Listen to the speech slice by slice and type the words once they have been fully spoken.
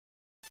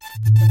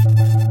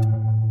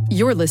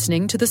You're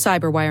listening to the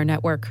Cyberwire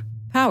Network,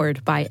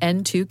 powered by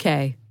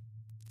N2K.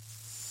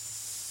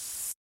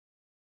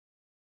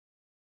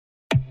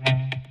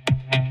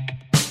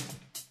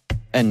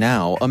 And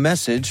now, a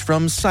message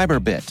from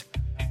Cyberbit.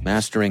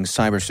 Mastering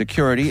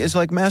cybersecurity is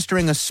like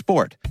mastering a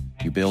sport.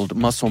 You build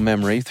muscle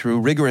memory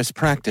through rigorous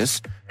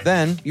practice,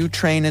 then you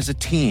train as a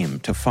team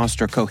to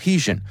foster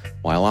cohesion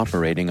while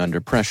operating under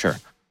pressure.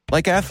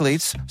 Like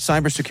athletes,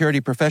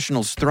 cybersecurity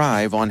professionals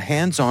thrive on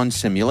hands-on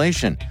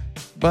simulation.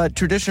 But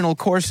traditional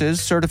courses,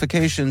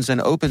 certifications, and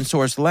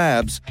open-source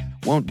labs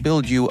won't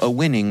build you a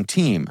winning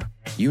team.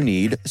 You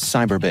need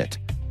Cyberbit.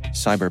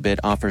 Cyberbit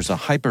offers a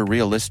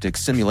hyper-realistic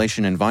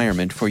simulation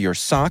environment for your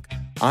SOC,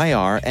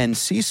 IR, and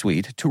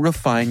C-suite to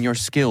refine your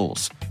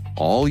skills,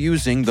 all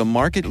using the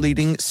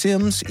market-leading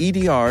SIMs,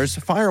 EDRs,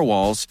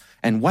 firewalls,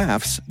 and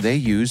WAFs they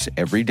use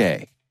every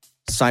day.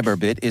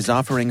 Cyberbit is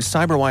offering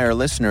Cyberwire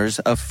listeners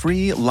a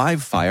free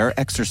live-fire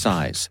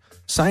exercise.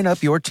 Sign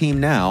up your team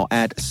now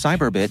at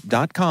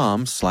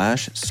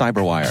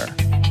cyberbit.com/cyberwire.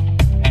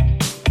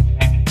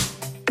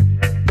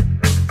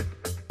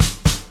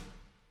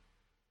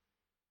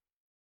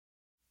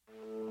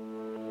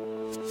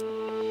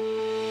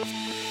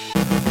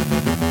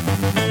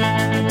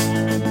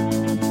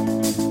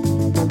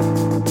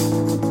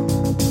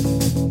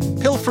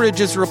 Pilferage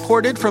is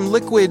reported from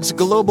Liquid's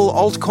global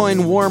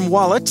altcoin warm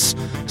wallets.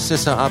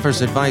 CISA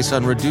offers advice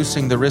on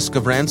reducing the risk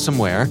of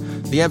ransomware.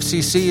 The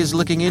FCC is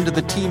looking into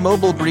the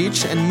T-Mobile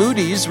breach, and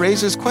Moody's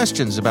raises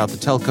questions about the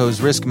telco's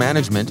risk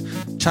management.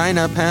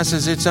 China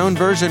passes its own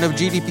version of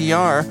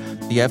GDPR.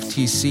 The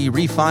FTC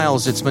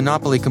refiles its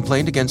monopoly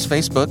complaint against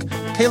Facebook.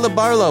 Caleb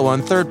Barlow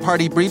on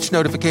third-party breach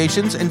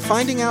notifications and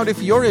finding out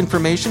if your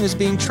information is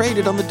being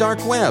traded on the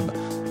dark web.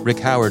 Rick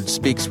Howard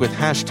speaks with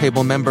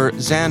Hashtable member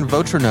Zan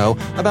Vautrinot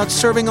about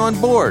serving on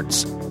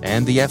boards.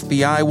 And the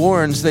FBI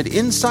warns that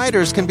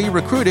insiders can be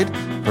recruited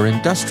for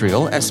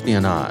industrial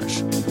espionage.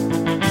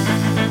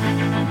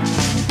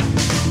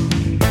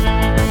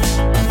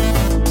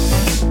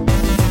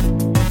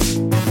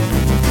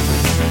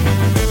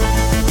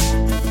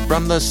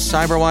 From the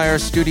Cyberwire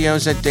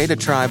studios at Data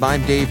Tribe,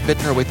 I'm Dave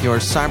Bittner with your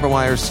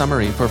Cyberwire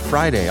summary for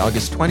Friday,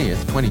 August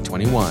 20th,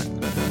 2021.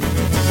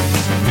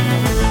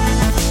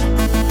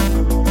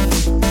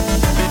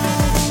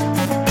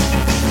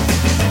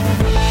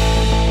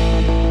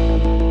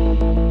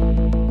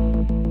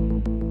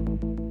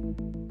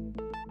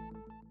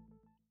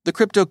 The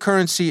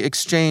cryptocurrency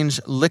exchange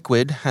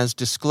Liquid has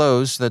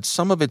disclosed that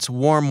some of its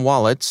warm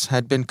wallets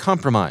had been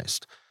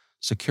compromised.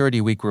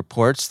 Security Week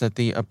reports that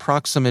the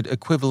approximate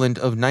equivalent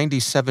of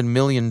 $97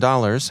 million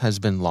has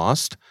been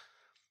lost.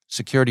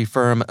 Security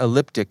firm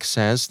Elliptic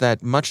says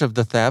that much of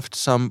the theft,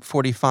 some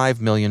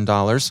 $45 million,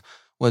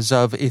 was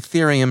of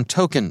Ethereum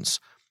tokens,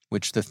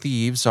 which the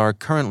thieves are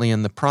currently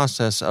in the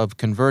process of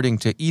converting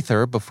to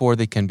Ether before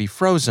they can be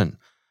frozen.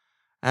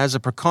 As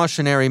a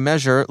precautionary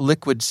measure,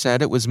 Liquid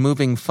said it was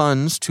moving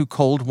funds to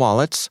cold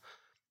wallets.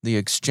 The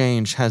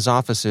exchange has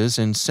offices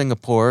in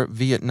Singapore,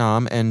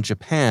 Vietnam, and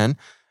Japan,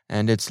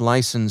 and it's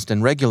licensed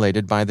and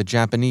regulated by the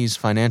Japanese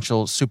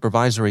Financial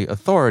Supervisory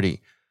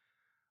Authority.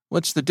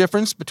 What's the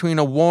difference between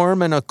a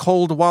warm and a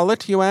cold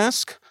wallet, you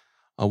ask?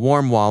 A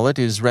warm wallet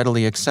is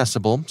readily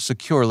accessible,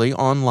 securely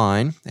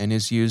online, and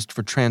is used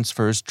for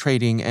transfers,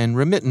 trading, and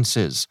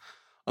remittances.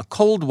 A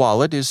cold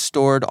wallet is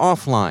stored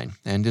offline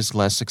and is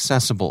less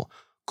accessible.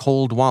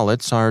 Cold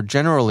wallets are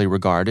generally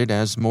regarded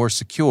as more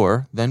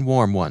secure than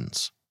warm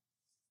ones.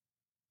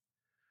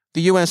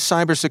 The U.S.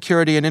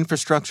 Cybersecurity and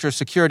Infrastructure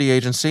Security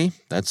Agency,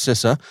 that's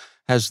CISA,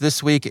 has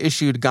this week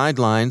issued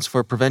guidelines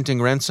for preventing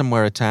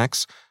ransomware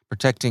attacks,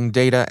 protecting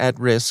data at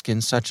risk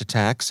in such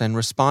attacks, and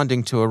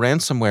responding to a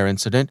ransomware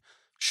incident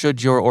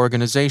should your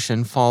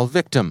organization fall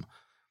victim.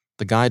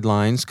 The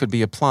guidelines could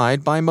be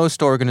applied by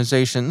most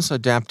organizations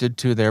adapted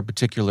to their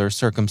particular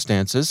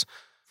circumstances.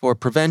 For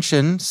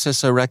prevention,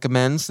 CISA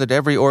recommends that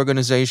every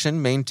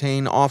organization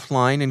maintain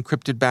offline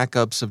encrypted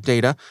backups of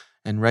data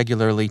and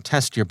regularly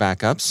test your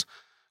backups.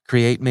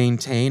 Create,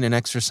 maintain, and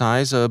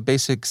exercise a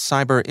basic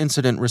cyber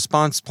incident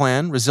response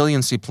plan,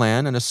 resiliency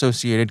plan, and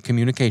associated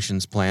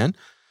communications plan.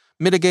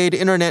 Mitigate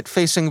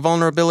internet-facing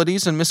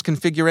vulnerabilities and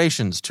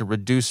misconfigurations to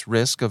reduce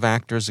risk of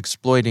actors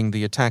exploiting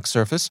the attack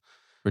surface.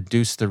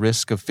 Reduce the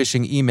risk of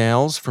phishing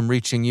emails from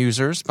reaching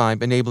users by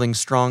enabling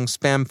strong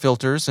spam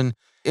filters and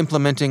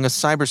implementing a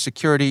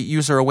cybersecurity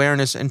user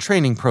awareness and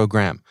training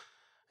program.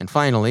 And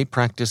finally,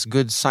 practice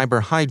good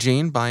cyber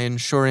hygiene by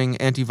ensuring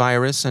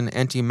antivirus and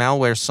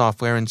anti-malware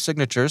software and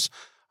signatures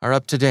are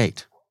up to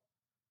date.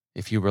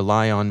 If you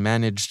rely on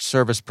managed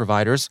service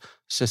providers,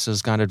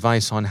 CISA's got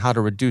advice on how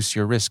to reduce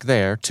your risk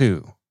there,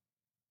 too.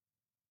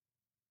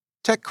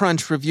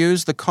 TechCrunch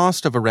reviews the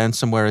cost of a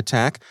ransomware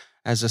attack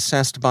as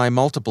assessed by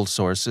multiple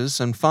sources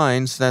and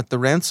finds that the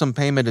ransom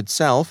payment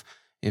itself,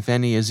 if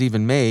any is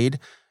even made,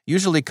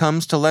 usually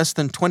comes to less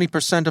than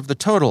 20% of the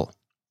total.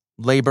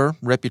 Labor,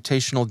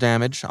 reputational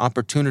damage,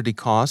 opportunity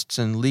costs,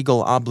 and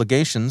legal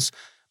obligations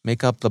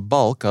make up the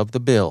bulk of the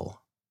bill.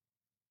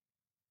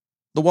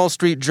 The Wall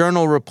Street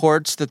Journal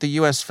reports that the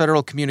U.S.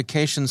 Federal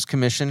Communications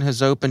Commission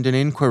has opened an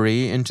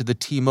inquiry into the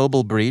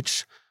T-Mobile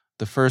breach,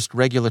 the first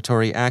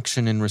regulatory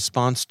action in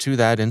response to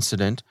that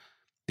incident.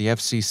 The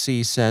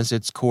FCC says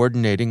it's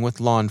coordinating with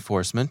law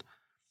enforcement.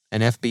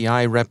 An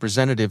FBI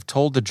representative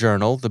told the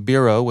Journal the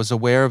Bureau was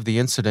aware of the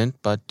incident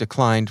but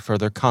declined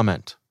further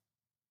comment.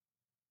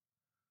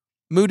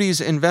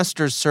 Moody's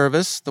Investors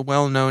Service, the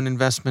well-known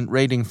investment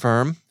rating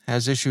firm,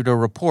 has issued a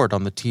report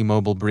on the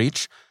T-Mobile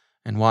breach,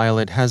 and while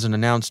it hasn't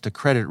announced a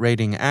credit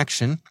rating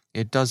action,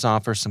 it does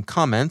offer some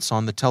comments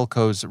on the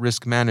telco's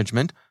risk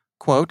management.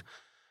 Quote,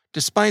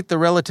 "Despite the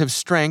relative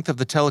strength of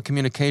the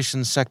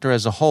telecommunications sector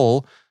as a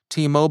whole,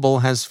 T-Mobile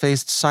has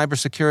faced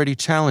cybersecurity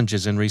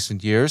challenges in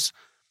recent years.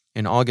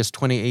 In August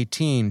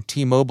 2018,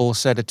 T-Mobile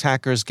said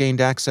attackers gained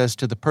access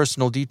to the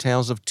personal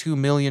details of 2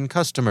 million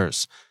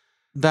customers.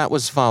 That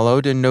was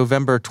followed in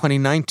November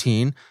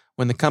 2019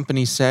 when the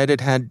company said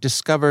it had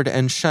discovered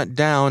and shut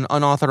down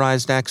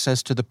unauthorized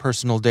access to the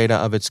personal data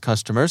of its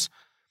customers.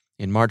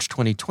 In March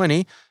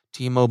 2020,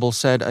 T-Mobile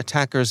said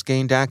attackers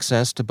gained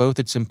access to both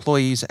its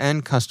employees'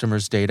 and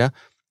customers' data,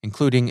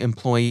 including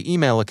employee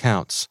email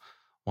accounts.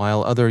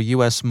 While other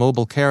U.S.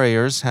 mobile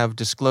carriers have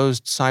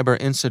disclosed cyber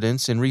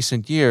incidents in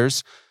recent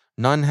years,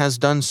 none has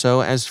done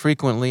so as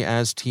frequently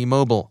as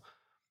T-Mobile.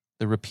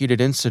 The repeated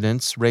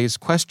incidents raise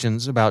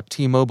questions about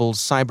T-Mobile's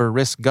cyber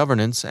risk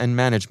governance and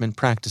management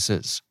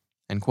practices."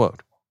 End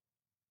quote.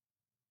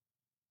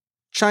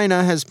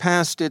 China has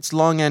passed its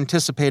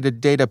long-anticipated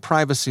data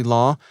privacy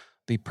law,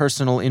 the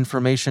Personal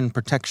Information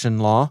Protection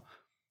Law.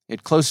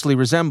 It closely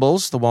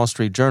resembles, the Wall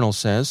Street Journal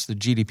says, the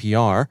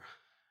GDPR.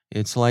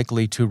 It's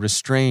likely to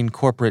restrain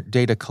corporate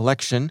data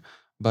collection,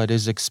 but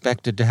is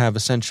expected to have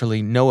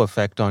essentially no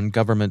effect on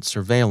government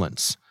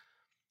surveillance.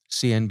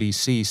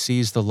 CNBC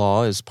sees the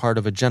law as part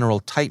of a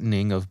general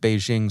tightening of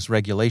Beijing's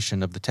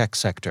regulation of the tech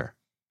sector.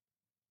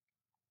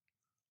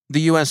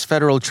 The U.S.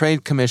 Federal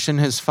Trade Commission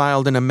has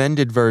filed an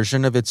amended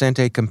version of its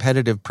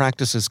anti-competitive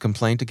practices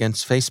complaint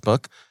against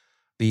Facebook.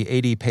 The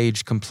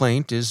 80-page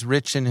complaint is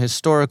rich in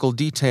historical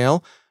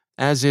detail,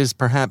 as is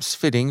perhaps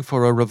fitting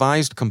for a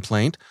revised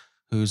complaint,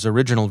 whose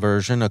original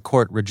version a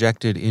court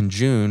rejected in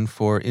June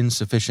for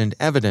insufficient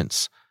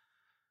evidence.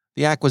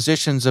 The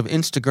acquisitions of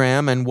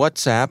Instagram and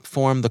WhatsApp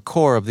form the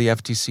core of the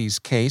FTC's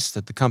case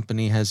that the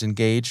company has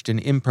engaged in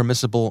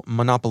impermissible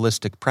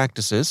monopolistic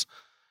practices.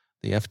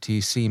 The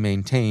FTC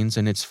maintains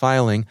in its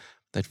filing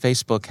that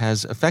Facebook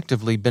has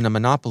effectively been a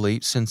monopoly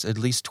since at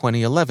least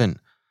 2011.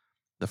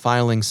 The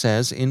filing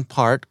says, in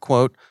part,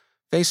 quote,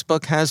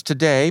 "Facebook has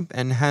today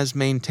and has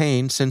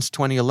maintained since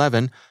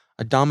 2011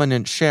 a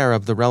dominant share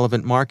of the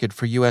relevant market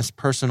for U.S.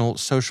 personal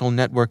social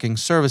networking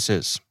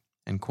services,"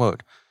 end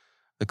quote.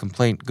 The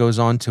complaint goes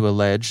on to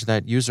allege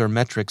that user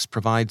metrics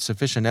provide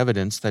sufficient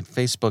evidence that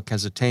Facebook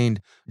has attained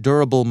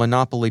durable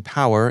monopoly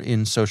power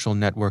in social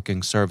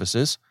networking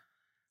services.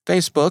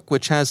 Facebook,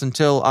 which has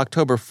until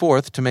October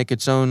 4th to make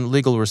its own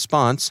legal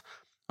response,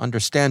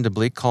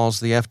 understandably calls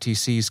the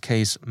FTC's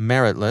case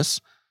meritless.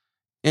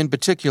 In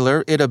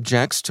particular, it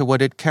objects to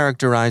what it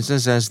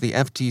characterizes as the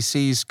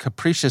FTC's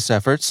capricious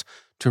efforts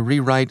to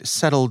rewrite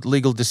settled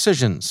legal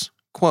decisions.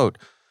 Quote,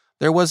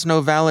 "There was no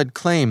valid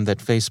claim that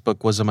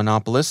Facebook was a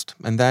monopolist,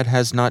 and that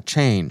has not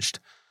changed.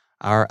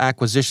 Our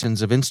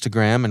acquisitions of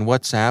Instagram and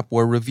WhatsApp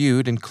were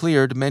reviewed and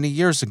cleared many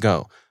years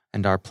ago,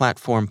 and our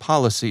platform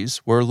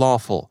policies were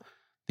lawful.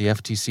 The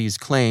FTC's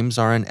claims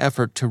are an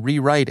effort to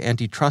rewrite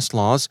antitrust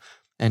laws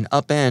and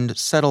upend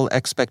settled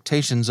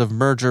expectations of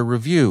merger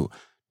review,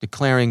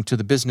 declaring to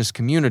the business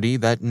community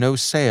that no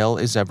sale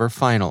is ever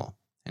final."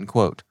 End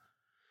quote.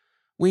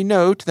 We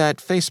note that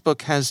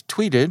Facebook has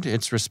tweeted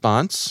its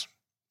response.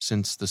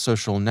 Since the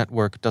social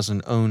network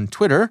doesn't own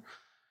Twitter,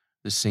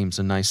 this seems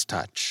a nice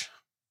touch.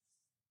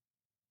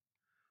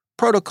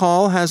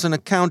 Protocol has an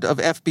account of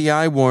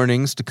FBI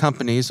warnings to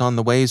companies on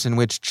the ways in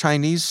which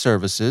Chinese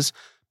services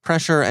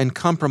pressure and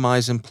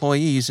compromise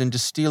employees into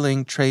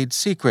stealing trade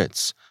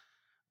secrets.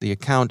 The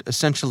account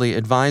essentially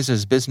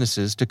advises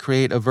businesses to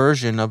create a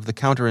version of the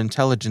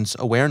counterintelligence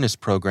awareness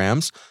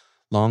programs,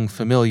 long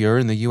familiar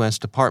in the U.S.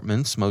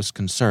 departments most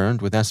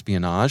concerned with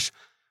espionage.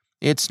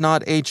 It's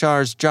not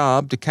HR's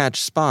job to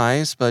catch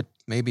spies, but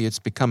maybe it's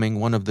becoming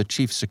one of the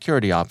chief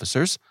security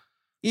officers.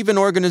 Even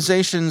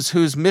organizations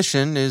whose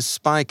mission is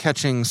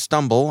spy-catching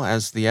stumble,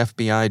 as the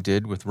FBI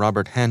did with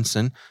Robert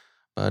Hansen,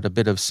 but a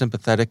bit of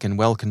sympathetic and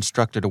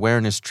well-constructed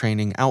awareness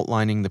training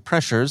outlining the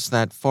pressures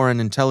that foreign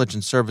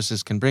intelligence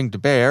services can bring to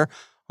bear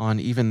on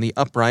even the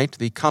upright,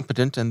 the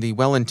competent, and the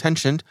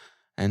well-intentioned,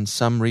 and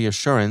some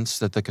reassurance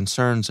that the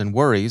concerns and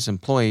worries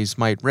employees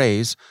might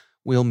raise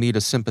will meet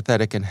a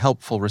sympathetic and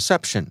helpful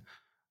reception.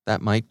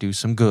 That might do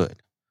some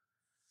good.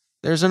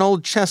 There's an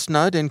old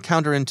chestnut in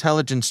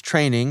counterintelligence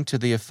training to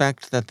the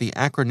effect that the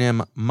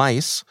acronym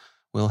MICE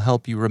will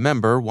help you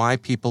remember why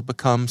people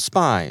become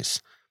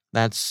spies.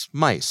 That's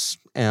MICE,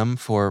 M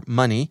for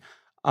money,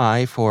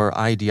 I for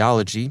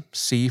ideology,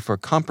 C for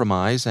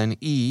compromise, and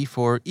E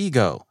for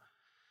ego.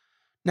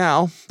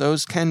 Now,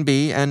 those can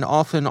be and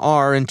often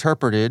are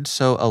interpreted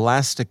so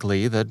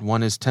elastically that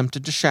one is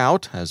tempted to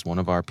shout, as one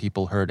of our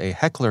people heard a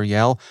heckler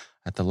yell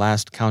at the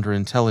last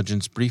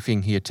counterintelligence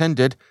briefing he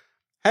attended,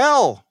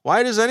 "Hell,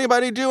 why does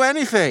anybody do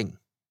anything?"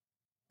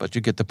 But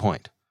you get the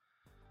point.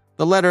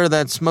 The letter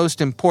that's most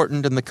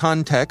important in the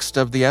context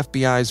of the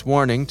FBI's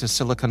warning to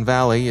Silicon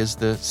Valley is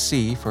the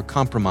C for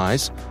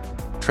compromise,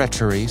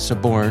 treachery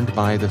suborned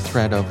by the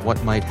threat of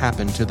what might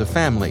happen to the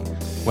family,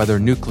 whether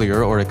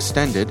nuclear or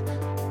extended,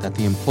 that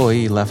the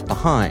employee left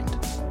behind.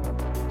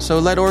 So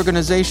let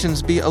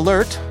organizations be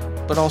alert,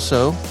 but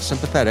also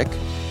sympathetic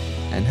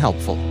and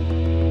helpful.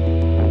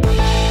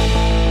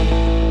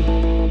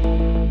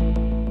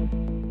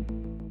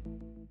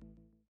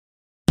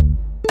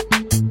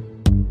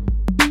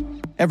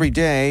 Every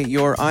day,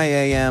 your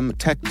IAM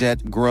tech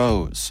debt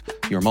grows.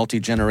 Your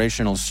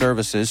multi-generational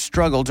services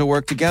struggle to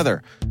work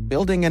together.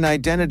 Building an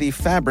identity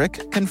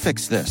fabric can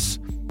fix this.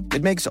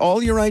 It makes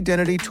all your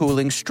identity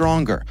tooling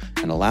stronger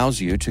and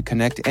allows you to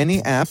connect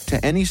any app to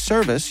any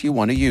service you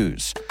want to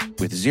use,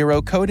 with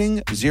zero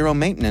coding, zero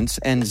maintenance,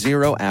 and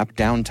zero app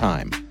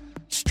downtime.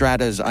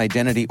 Strata's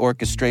identity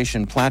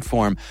orchestration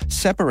platform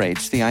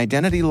separates the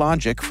identity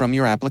logic from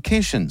your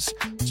applications,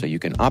 so you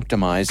can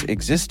optimize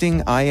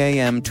existing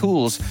IAM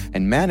tools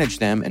and manage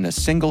them in a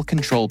single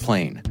control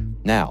plane.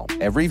 Now,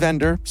 every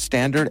vendor,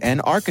 standard,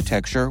 and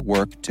architecture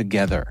work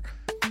together.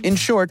 In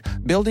short,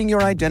 building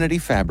your identity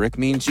fabric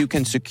means you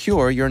can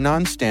secure your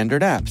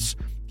non-standard apps,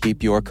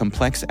 keep your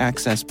complex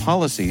access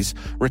policies,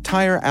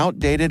 retire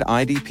outdated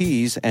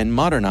IDPs, and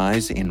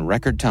modernize in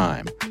record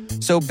time.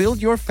 So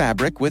build your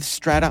fabric with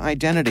Strata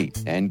Identity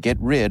and get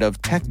rid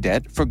of tech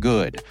debt for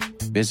good.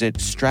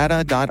 Visit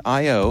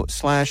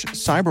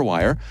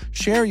strata.io/cyberwire,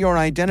 share your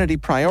identity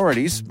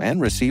priorities, and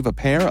receive a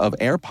pair of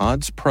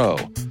AirPods Pro.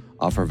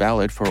 Offer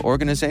valid for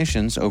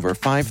organizations over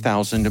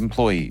 5,000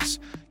 employees.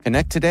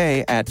 Connect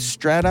today at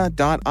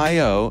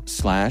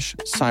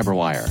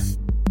strata.io/cyberwire.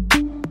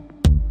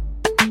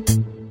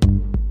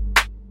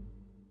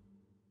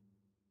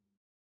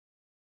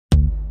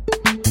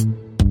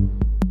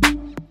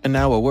 And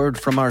now a word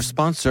from our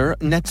sponsor,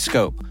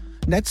 Netskope.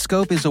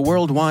 Netskope is a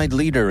worldwide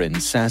leader in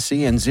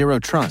SASE and Zero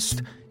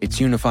Trust.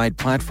 Its unified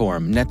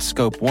platform,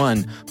 Netskope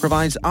One,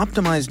 provides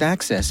optimized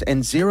access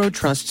and Zero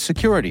Trust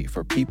security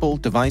for people,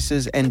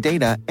 devices, and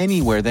data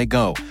anywhere they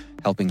go,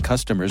 helping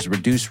customers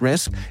reduce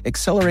risk,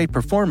 accelerate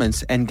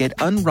performance, and get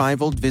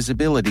unrivaled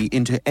visibility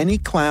into any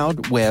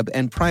cloud, web,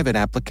 and private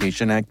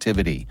application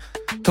activity.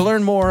 To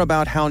learn more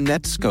about how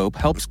Netskope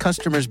helps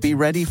customers be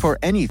ready for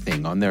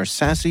anything on their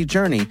SASE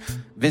journey,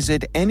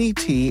 visit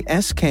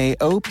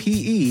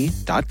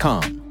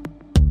netskope.com.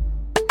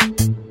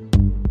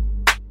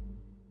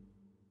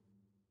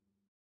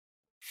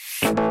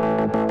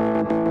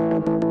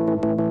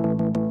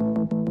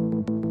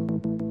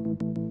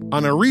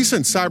 On a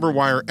recent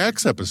CyberWire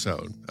X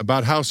episode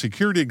about how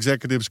security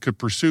executives could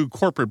pursue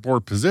corporate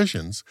board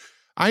positions,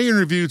 I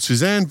interviewed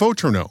Suzanne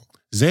Vautrinot.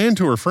 Zan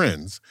to her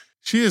friends.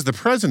 She is the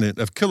president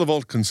of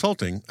Kilovolt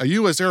Consulting, a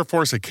U.S. Air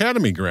Force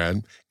Academy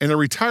grad, and a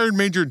retired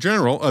Major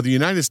General of the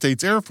United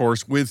States Air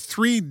Force with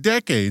 3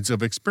 decades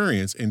of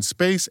experience in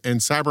space and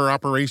cyber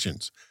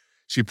operations.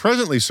 She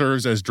presently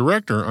serves as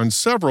director on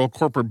several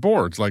corporate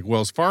boards like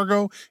Wells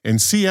Fargo and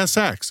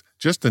CSX,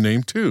 just to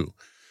name 2.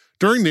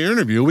 During the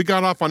interview, we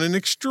got off on an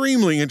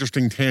extremely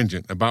interesting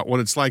tangent about what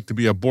it's like to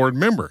be a board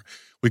member.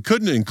 We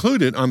couldn't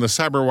include it on the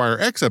CyberWire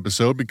X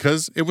episode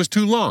because it was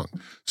too long.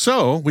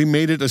 So we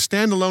made it a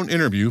standalone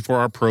interview for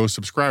our pro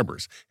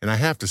subscribers. And I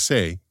have to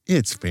say,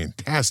 it's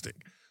fantastic.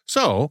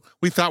 So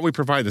we thought we'd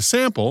provide a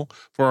sample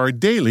for our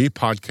daily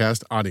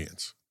podcast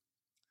audience.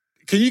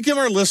 Can you give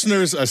our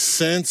listeners a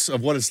sense of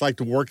what it's like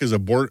to work as a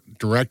board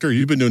director?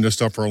 You've been doing this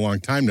stuff for a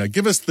long time now.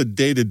 Give us the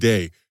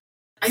day-to-day.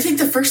 I think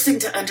the first thing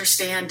to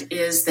understand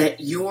is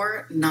that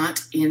you're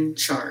not in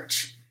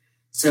charge.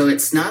 So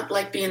it's not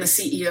like being a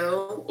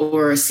CEO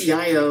or a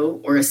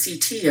CIO or a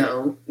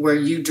CTO where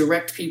you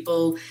direct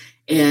people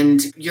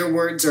and your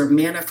words are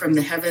manna from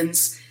the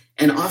heavens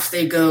and off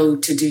they go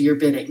to do your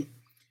bidding.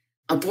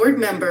 A board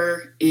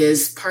member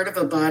is part of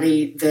a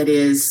body that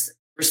is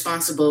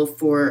responsible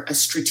for a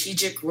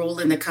strategic role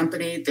in the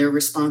company. They're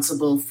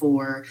responsible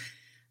for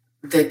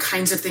the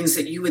kinds of things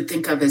that you would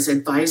think of as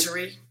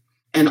advisory,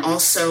 and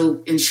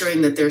also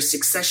ensuring that there's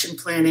succession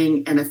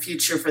planning and a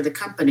future for the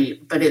company.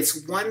 But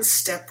it's one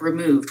step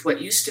removed,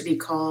 what used to be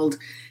called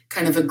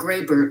kind of a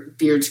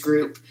graybeards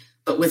group,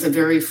 but with a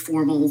very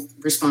formal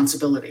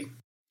responsibility.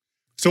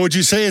 So would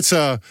you say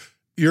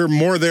you're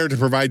more there to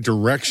provide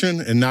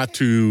direction and not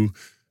to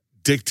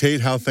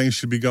dictate how things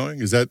should be going?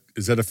 Is that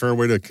a fair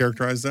way to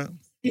characterize that?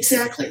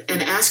 Exactly.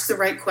 And ask the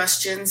right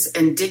questions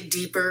and dig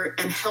deeper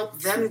and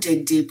help them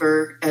dig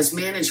deeper as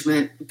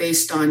management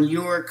based on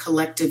your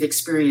collective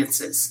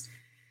experiences.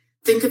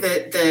 Think of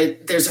it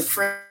that there's a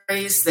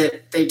phrase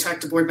that they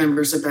talk to board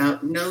members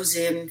about, nose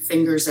in,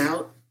 fingers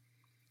out.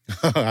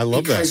 I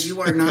love that. Because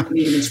you are not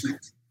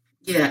management.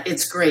 Yeah,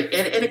 it's great.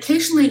 And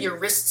occasionally your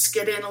wrists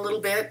get in a little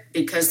bit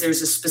because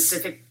there's a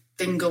specific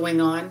thing going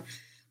on.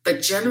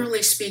 But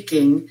generally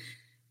speaking,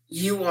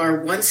 you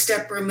are one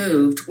step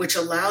removed, which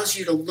allows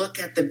you to look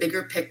at the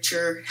bigger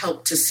picture,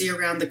 help to see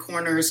around the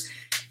corners,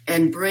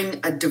 and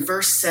bring a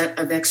diverse set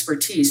of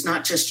expertise,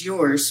 not just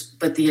yours,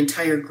 but the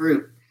entire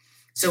group.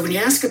 So when you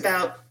ask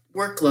about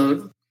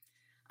workload,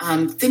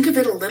 think of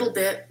it a little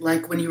bit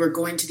like when you were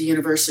going to the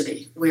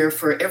university, where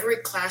for every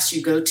class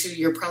you go to,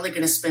 you're probably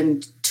going to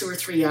spend 2 or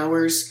 3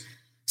 hours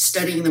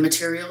studying the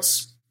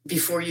materials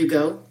before you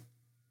go.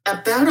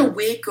 About a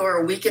week or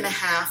a week and a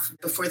half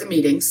before the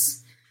meetings,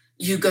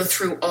 you go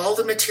through all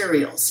the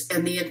materials,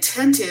 and the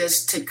intent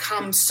is to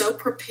come so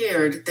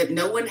prepared that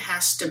no one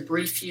has to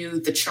brief you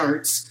the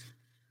charts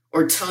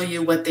or tell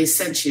you what they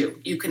sent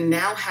you. You can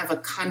now have a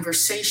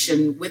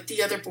conversation with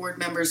the other board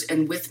members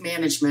and with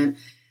management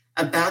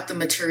about the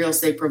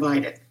materials they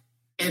provided,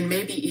 and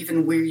maybe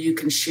even where you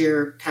can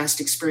share past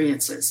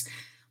experiences.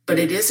 But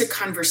it is a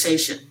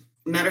conversation.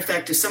 Matter of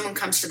fact, if someone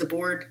comes to the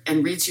board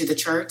and reads you the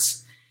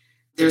charts,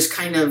 there's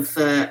kind of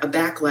a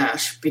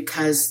backlash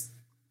because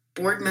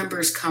board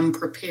members come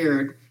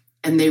prepared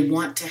and they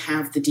want to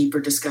have the deeper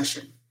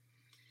discussion.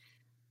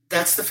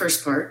 That's the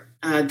first part.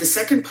 The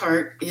second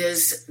part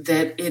is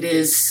that it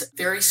is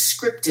very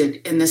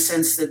scripted in the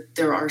sense that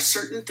there are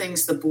certain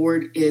things the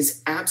board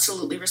is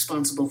absolutely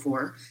responsible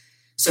for.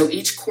 So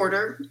each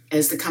quarter,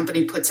 as the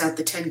company puts out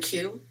the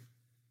 10Q,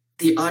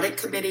 the audit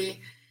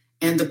committee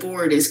and the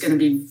board is going to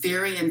be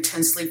very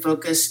intensely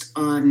focused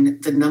on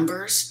the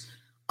numbers,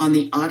 on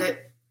the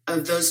audit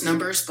of those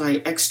numbers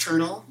by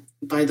external,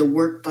 by the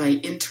work by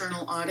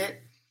internal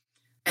audit.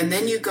 And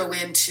then you go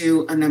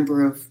into a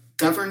number of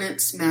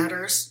governance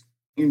matters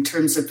in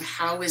terms of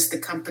how is the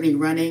company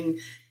running,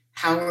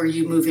 how are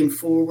you moving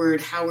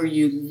forward, how are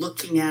you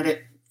looking at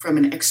it from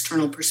an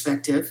external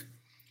perspective.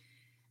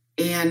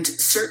 And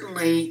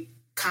certainly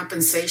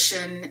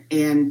compensation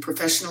and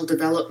professional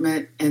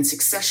development and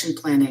succession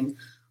planning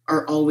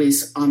are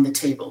always on the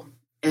table.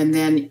 And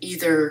then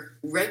either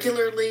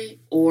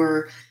regularly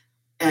or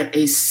at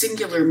a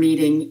singular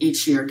meeting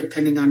each year,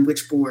 depending on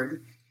which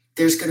board,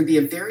 there's going to be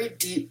a very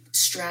deep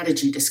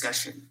strategy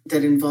discussion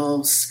that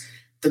involves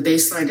the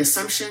baseline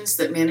assumptions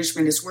that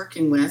management is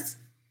working with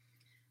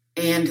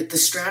and the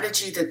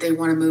strategy that they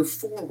want to move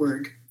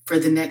forward for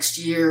the next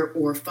year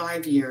or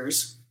 5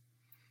 years.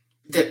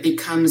 That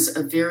becomes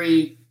a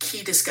very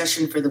key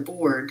discussion for the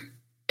board.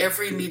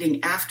 Every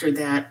meeting after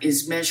that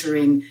is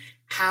measuring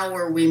how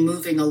are we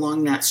moving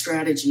along that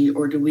strategy,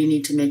 or do we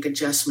need to make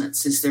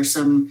adjustments? Is there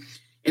some,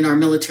 in our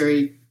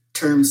military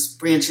terms,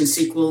 branch and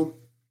sequel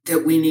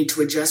that we need to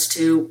adjust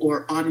to,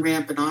 or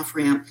on-ramp and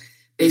off-ramp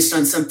based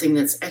on something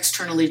that's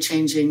externally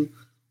changing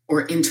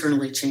or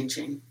internally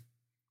changing?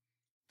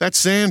 That's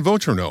Zan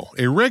Vautrinot,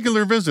 a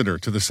regular visitor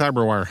to the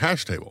CyberWire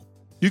hash table.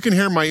 You can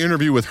hear my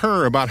interview with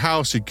her about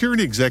how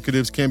security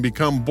executives can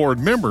become board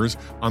members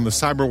on the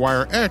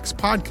CyberWire X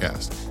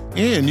podcast.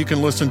 And you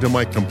can listen to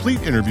my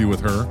complete interview with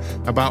her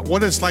about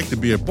what it's like to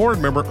be a board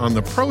member on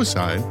the pro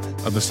side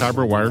of the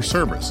CyberWire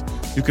service.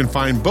 You can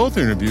find both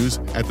interviews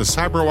at the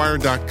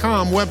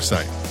cyberwire.com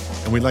website.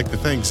 And we'd like to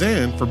thank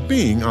Zan for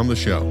being on the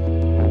show.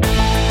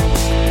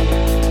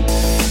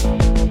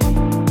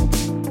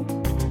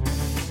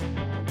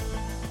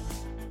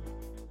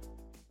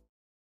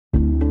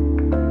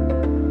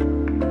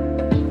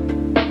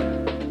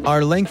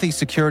 Are lengthy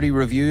security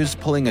reviews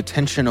pulling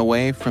attention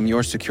away from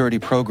your security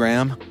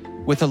program?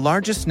 With the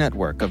largest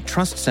network of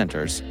trust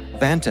centers,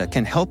 Vanta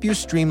can help you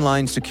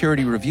streamline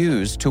security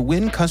reviews to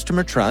win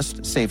customer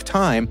trust, save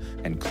time,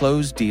 and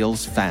close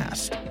deals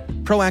fast.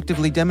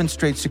 Proactively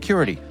demonstrate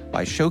security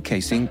by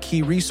showcasing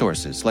key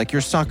resources like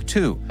your SOC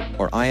 2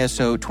 or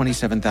ISO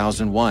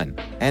 27001,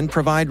 and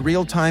provide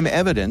real-time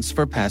evidence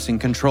for passing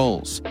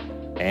controls.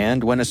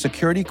 And when a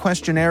security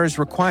questionnaire is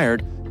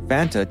required,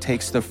 Vanta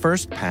takes the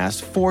first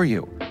pass for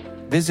you.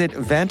 Visit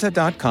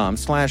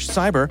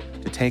vanta.com/cyber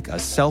to take a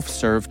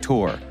self-serve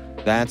tour.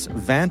 That's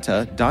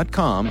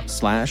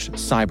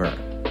vanta.com/cyber.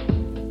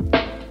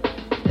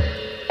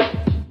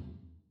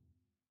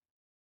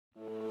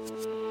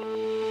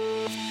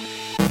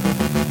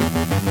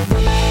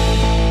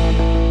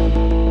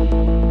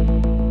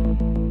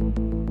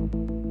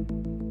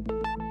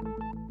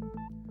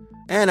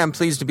 And I'm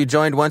pleased to be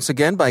joined once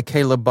again by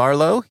Caleb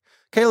Barlow.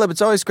 Caleb,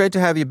 it's always great to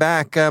have you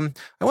back. I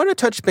want to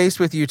touch base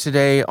with you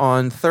today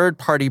on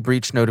third-party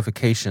breach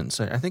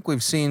notifications. I think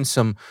we've seen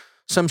some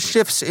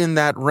shifts in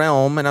that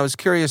realm, and I was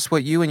curious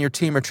what you and your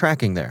team are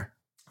tracking there.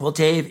 Well,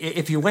 Dave,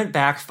 if you went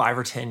back 5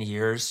 or 10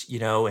 years,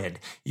 and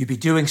you'd be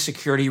doing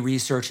security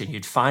research and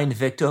you'd find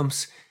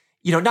victims,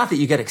 not that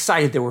you get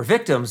excited there were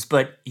victims,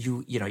 but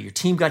your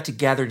team got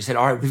together and you said,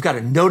 all right, we've got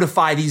to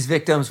notify these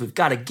victims. We've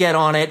got to get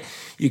on it.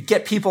 You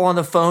get people on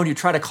the phone, you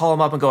try to call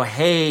them up and go,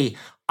 hey,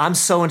 I'm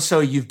so-and-so,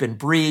 you've been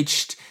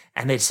breached.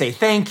 And they'd say,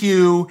 thank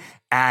you.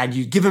 And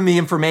you give them the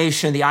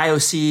information, the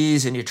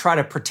IOCs, and you try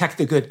to protect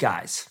the good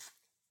guys.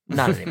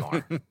 Not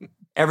anymore.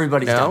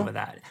 Everybody's done with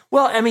that.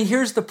 Well,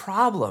 here's the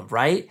problem,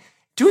 right?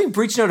 Doing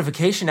breach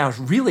notification now is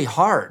really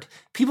hard.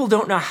 People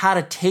don't know how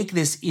to take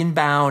this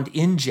inbound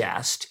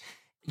ingest,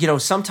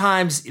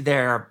 sometimes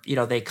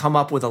they come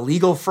up with a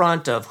legal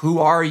front of who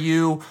are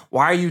you?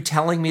 Why are you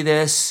telling me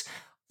this?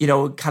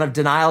 Kind of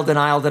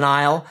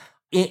denial.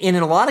 And in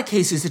a lot of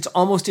cases, it's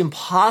almost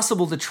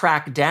impossible to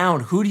track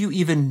down who do you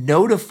even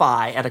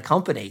notify at a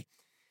company.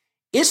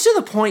 It's to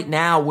the point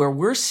now where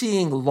we're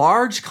seeing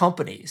large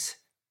companies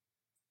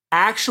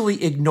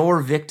actually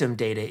ignore victim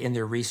data in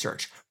their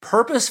research,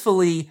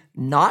 purposefully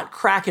not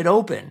crack it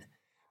open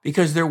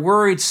because they're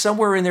worried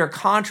somewhere in their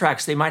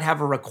contracts they might have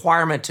a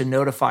requirement to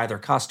notify their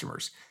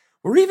customers.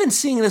 We're even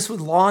seeing this with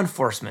law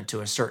enforcement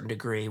to a certain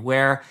degree,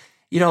 where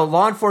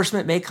law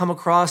enforcement may come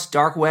across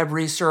dark web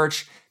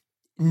research.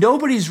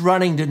 Nobody's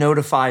running to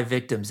notify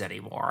victims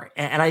anymore.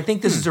 And I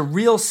think this is a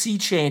real sea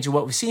change in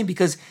what we've seen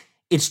because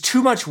it's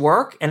too much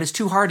work and it's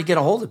too hard to get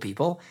a hold of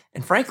people.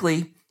 And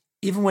frankly,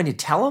 even when you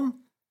tell them,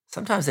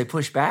 sometimes they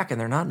push back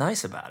and they're not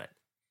nice about it.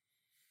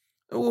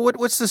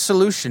 What's the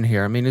solution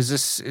here? I mean, is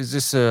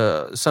this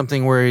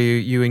something where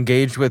you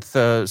engage with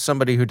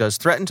somebody who does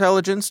threat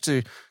intelligence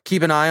to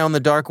keep an eye on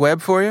the dark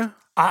web for you?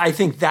 I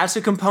think that's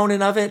a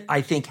component of it. I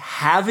think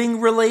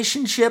having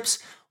relationships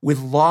with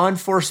law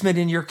enforcement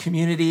in your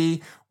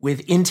community,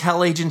 with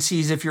intel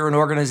agencies if you're an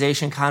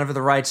organization kind of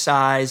the right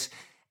size,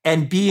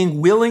 and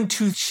being willing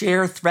to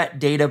share threat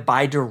data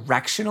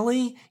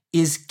bidirectionally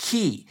is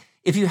key.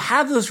 If you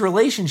have those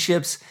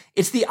relationships,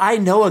 it's the I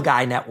know a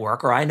guy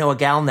network or I know a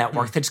gal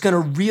network that's going to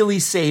really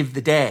save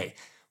the day.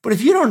 But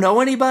if you don't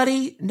know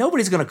anybody,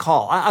 nobody's going to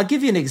call. I'll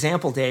give you an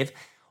example, Dave.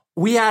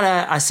 We had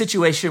a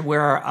situation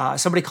where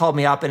somebody called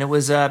me up and it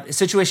was a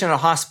situation at a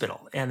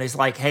hospital. And it's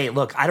like, hey,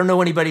 look, I don't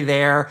know anybody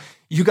there.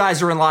 You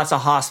guys are in lots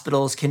of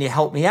hospitals. Can you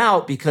help me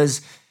out?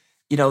 Because,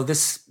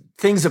 this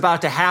thing's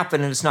about to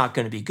happen and it's not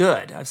going to be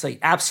good. I was like,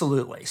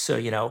 absolutely.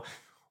 So,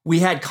 we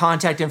had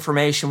contact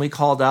information. We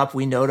called up,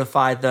 we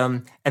notified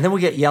them, and then we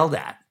get yelled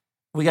at.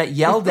 We got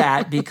yelled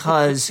at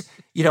because,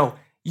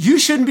 you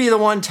shouldn't be the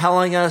one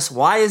telling us.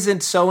 Why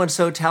isn't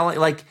so-and-so telling?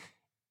 Like,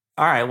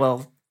 all right,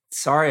 well,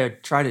 sorry, I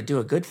tried to do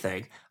a good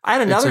thing. I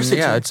had another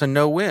situation. Yeah, it's a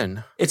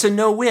no-win. It's a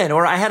no-win.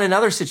 Or I had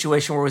another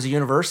situation where it was a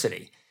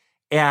university.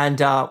 And,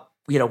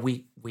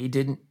 we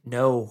didn't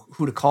know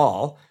who to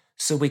call.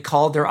 So we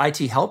called their IT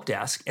help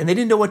desk, and they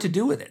didn't know what to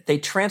do with it. They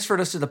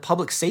transferred us to the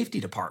public safety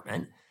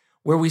department,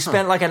 where we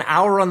spent like an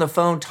hour on the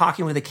phone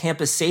talking with a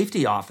campus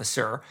safety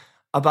officer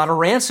about a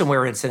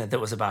ransomware incident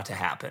that was about to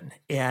happen.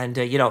 And,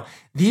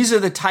 these are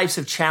the types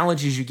of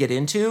challenges you get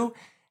into.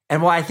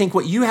 And why I think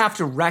what you have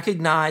to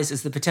recognize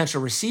as the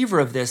potential receiver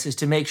of this is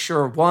to make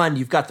sure, one,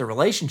 you've got the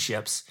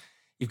relationships,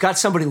 you've got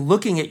somebody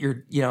looking at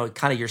your,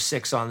 kind of your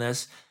six on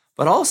this,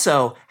 but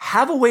also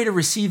have a way to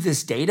receive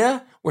this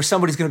data where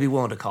somebody's going to be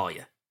willing to call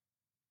you.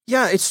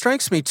 Yeah, it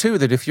strikes me, too,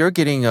 that if you're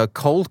getting a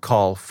cold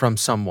call from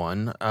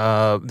someone,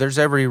 there's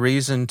every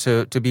reason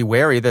to be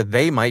wary that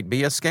they might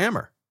be a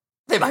scammer.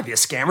 They might be a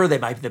scammer. They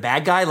might be the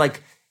bad guy.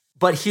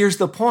 But here's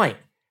the point.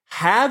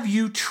 Have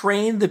you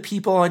trained the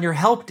people on your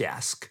help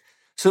desk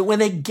so that when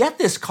they get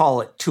this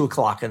call at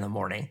 2:00 in the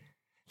morning,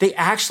 they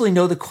actually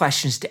know the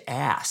questions to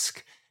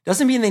ask?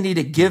 Doesn't mean they need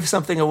to give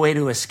something away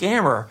to a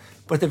scammer,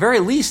 but at the very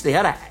least, they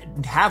ought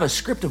to have a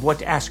script of what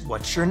to ask.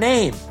 What's your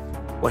name?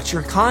 What's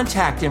your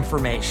contact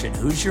information?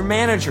 Who's your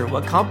manager?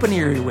 What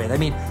company are you with? I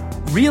mean,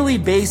 really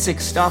basic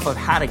stuff of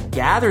how to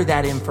gather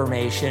that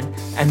information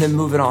and then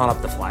move it on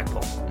up the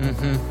flagpole.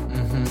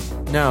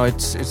 No,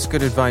 it's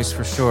good advice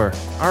for sure.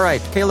 All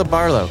right, Caleb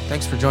Barlow,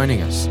 thanks for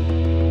joining us.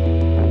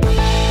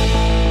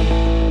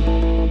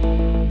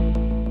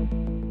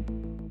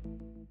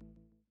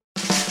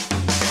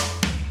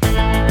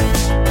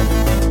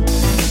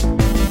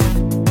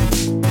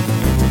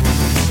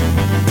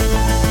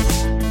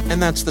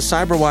 And that's the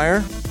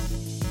Cyberwire.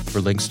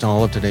 For links to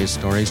all of today's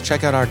stories,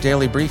 check out our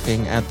daily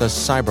briefing at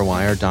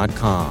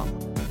thecyberwire.com.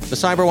 The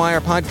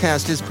Cyberwire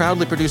podcast is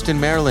proudly produced in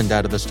Maryland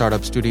out of the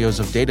startup studios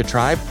of Data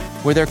Tribe,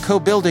 where they're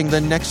co-building the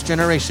next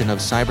generation of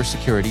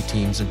cybersecurity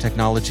teams and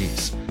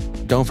technologies.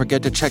 Don't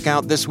forget to check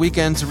out this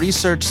weekend's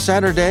Research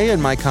Saturday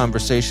and my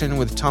conversation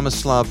with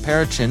Tomislav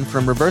Perichin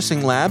from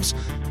Reversing Labs.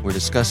 We're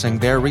discussing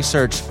their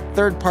research.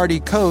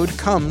 Third-party code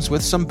comes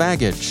with some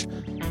baggage.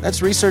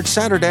 That's Research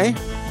Saturday.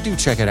 Do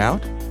check it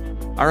out.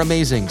 Our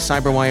amazing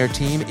Cyberwire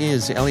team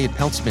is Elliot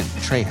Peltzman,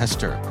 Trey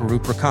Hester, Puru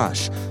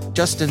Prakash,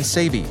 Justin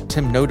Savy,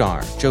 Tim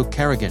Nodar, Joe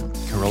Kerrigan,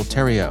 Carol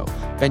Terrio,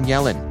 Ben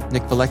Yellen,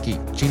 Nick Valecki,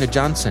 Gina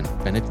Johnson,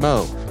 Bennett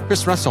Moe,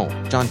 Chris Russell,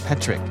 John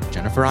Petrick,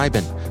 Jennifer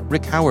Iben,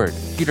 Rick Howard,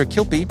 Peter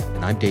Kilpie,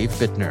 and I'm Dave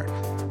Bittner.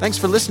 Thanks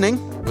for listening.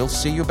 We'll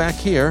see you back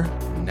here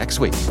next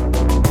week.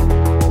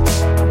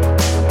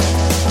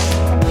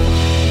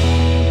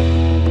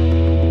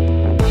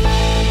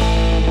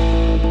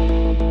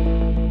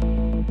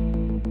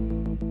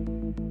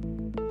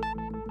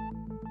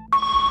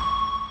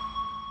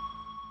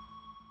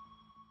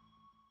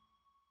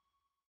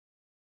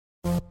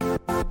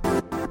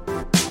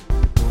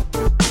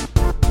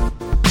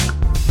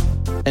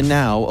 And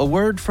now, a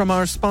word from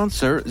our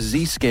sponsor,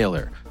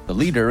 Zscaler, the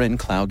leader in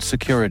cloud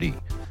security.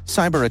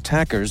 Cyber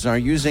attackers are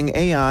using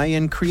AI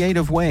in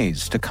creative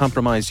ways to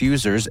compromise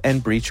users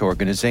and breach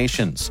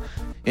organizations.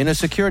 In a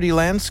security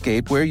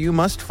landscape where you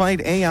must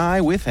fight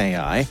AI with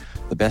AI,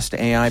 the best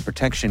AI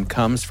protection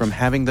comes from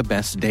having the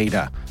best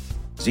data.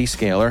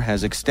 Zscaler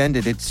has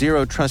extended its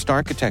Zero Trust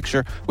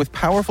architecture with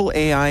powerful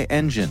AI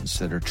engines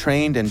that are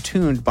trained and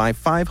tuned by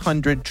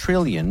 500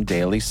 trillion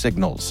daily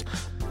signals.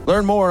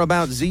 Learn more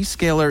about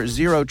Zscaler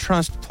Zero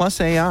Trust Plus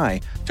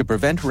AI to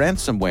prevent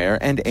ransomware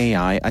and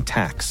AI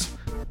attacks.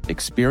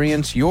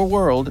 Experience your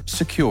world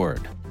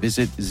secured.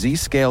 Visit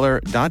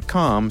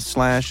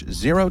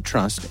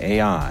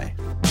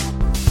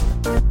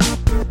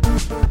zscaler.com/zerotrustai.